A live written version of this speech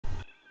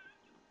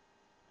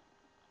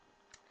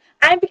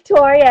I'm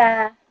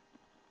Victoria.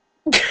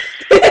 What's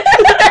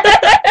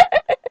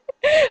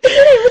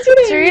your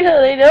name?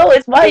 Serena, they know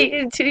it's my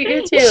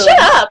YouTube. Shut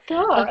up!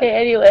 God. Okay,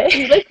 anyway.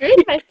 You like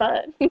ruined my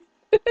fun. You're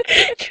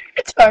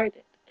retarded.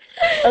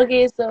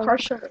 Okay, so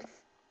Partially.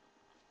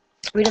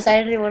 we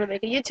decided we want to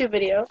make a YouTube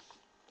video,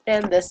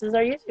 and this is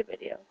our YouTube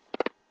video.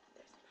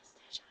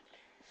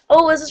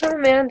 Oh, this is from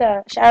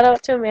Amanda. Shout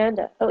out to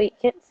Amanda. Oh wait,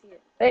 can't see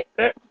it. Wait,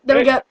 There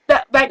we go.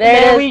 There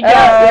There we it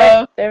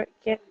go. is.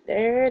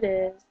 There it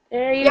is.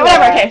 There you Yeah, are.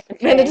 whatever. Okay.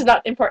 Amanda is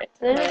not important.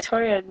 Then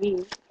Victoria and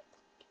me.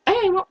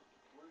 Hey, well.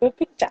 We'll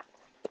pick that.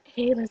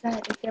 Hey,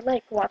 Lizette, if you're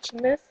like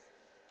watching this,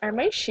 are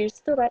my shoes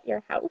still at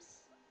your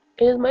house?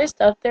 Is my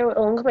stuff there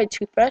along with my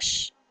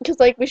toothbrush? Because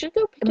like we should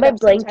go pick And it my up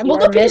blankie. sometime. We'll I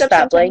go pick it missed up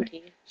that sometime.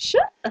 blankie.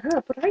 Shut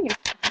up. What are you?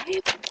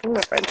 Five? I'm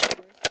my friend.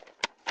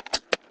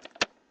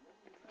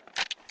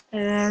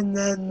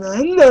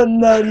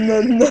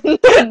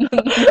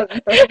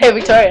 Hey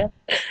Victoria.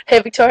 Hey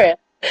Victoria.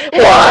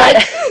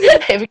 What?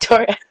 Hey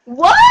Victoria.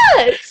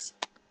 What?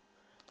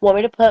 Want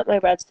me to put my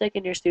breadstick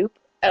in your soup?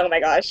 Oh my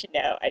gosh,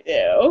 no, I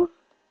do.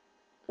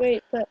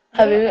 Wait, but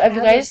Have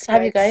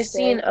you guys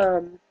seen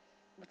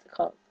what's it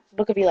called?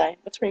 Book of Eli.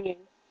 What's ringing?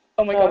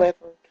 Oh my Oh, gosh. my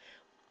phone.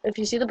 If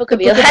you see the Book The of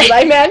Book Eli, of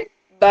Eli, man.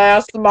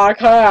 That's my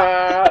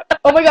cat.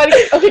 Oh my god.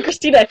 Okay,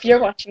 Christina, if you're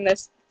watching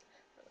this.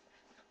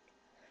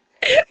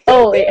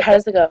 Oh wait, how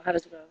does it go?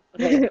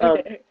 Okay.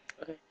 Okay.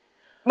 Okay.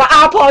 My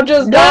iPod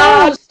just No,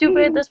 died.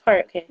 stupid. This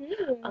part. Okay.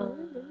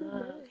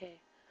 Okay.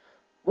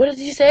 What did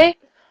he say?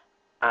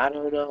 I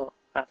don't know.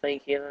 I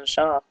think he's in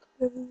shock.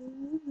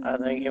 I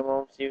think he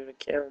wants you to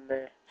kill me.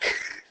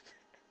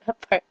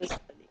 That part was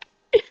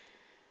funny.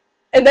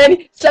 And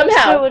then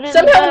somehow Throw it in in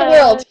the the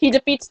world, bag. he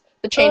defeats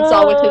the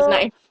chainsaw with his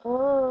knife.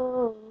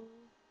 Oh,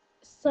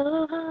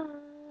 so hard.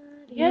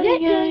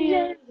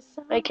 Yeah.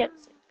 I can't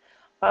sing.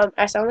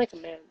 I sound like a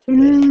man.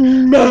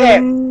 Okay,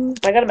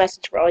 I got a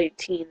message for all you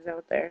teens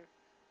out there.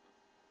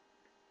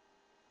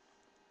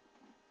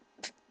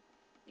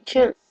 You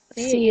can't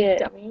see it.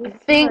 Dummy.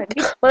 Think,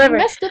 God, whatever.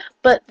 you messed up.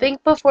 But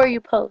think before you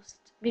post,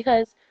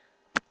 because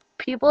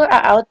people are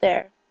out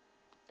there,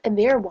 and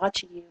they are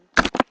watching you.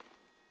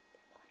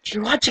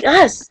 You're watching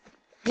us.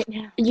 Right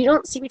now. And you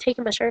don't see me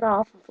taking my shirt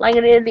off and flying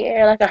it in the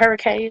air like a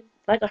hurricane.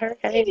 Like a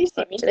hurricane. You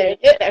see me Today.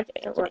 doing it.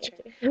 Okay, Don't watch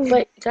okay.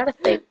 But you gotta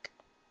think.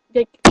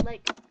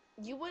 Like,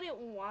 you wouldn't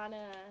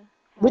wanna.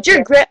 Would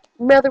your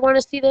grandmother want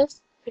to see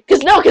this? Because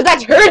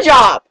that's her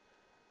job.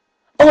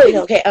 Oh wait,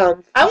 no, okay, I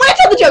want to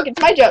tell the joke.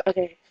 It's my joke.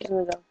 Okay, she's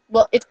gonna go.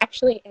 Well, it's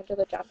actually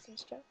Angela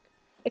Johnson's joke.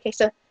 Okay,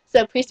 so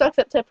priest walks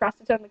up to a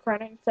prostitute on the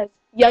corner and says,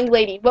 "Young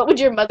lady, what would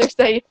your mother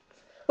say?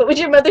 What would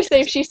your mother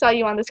say if she saw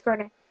you on this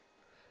corner?"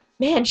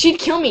 "Man, she'd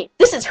kill me.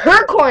 This is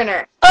her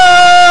corner."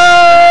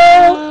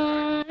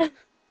 Oh!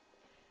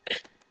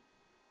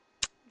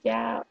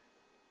 Yeah.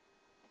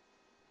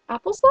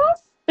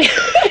 Applesauce?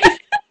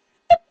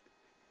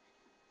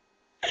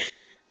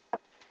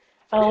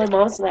 Oh, my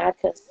mom's mad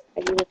because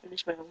I need to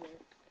finish my homework.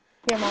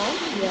 Your mom?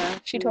 Yeah.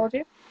 She told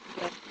you?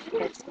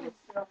 Yeah.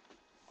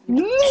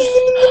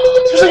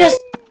 Special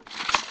guest.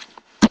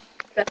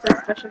 That's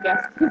our special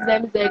guest. His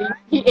name is Eddie.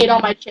 He ate all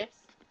my chips.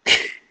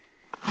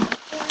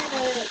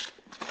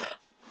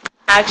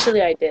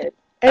 Actually, I did.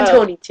 And Oh.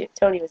 Tony, too.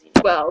 Tony was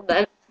eating. Well,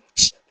 then.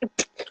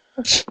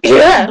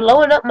 Yeah.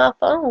 Blowing up my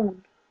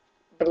phone.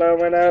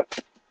 Blowing up.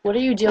 What are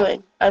you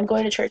doing? I'm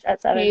going to church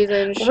at 7. He's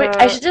in Wait, shock.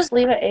 I should just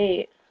leave at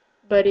 8.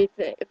 But he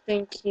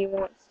think he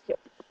wants to.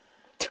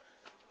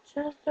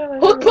 Just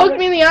Who poked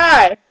me in the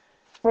eye?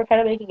 We're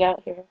kind of making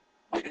out here.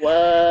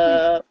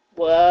 What?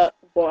 Wow.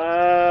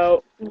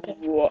 Okay.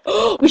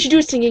 Whoa. We should do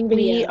a singing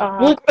video. We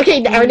are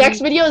Okay, our next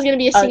video is going to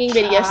be a singing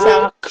video,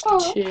 so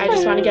I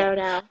just want to go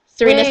now.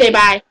 Serena, say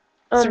bye.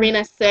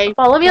 Serena, say...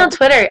 Follow me on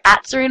Twitter,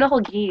 at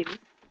serinaholguin.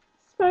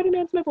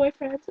 Spider-Man's my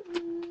boyfriend.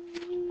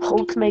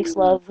 Hulk makes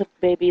love with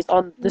babies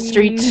on the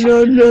streets.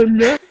 No.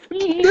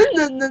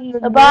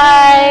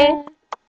 Bye.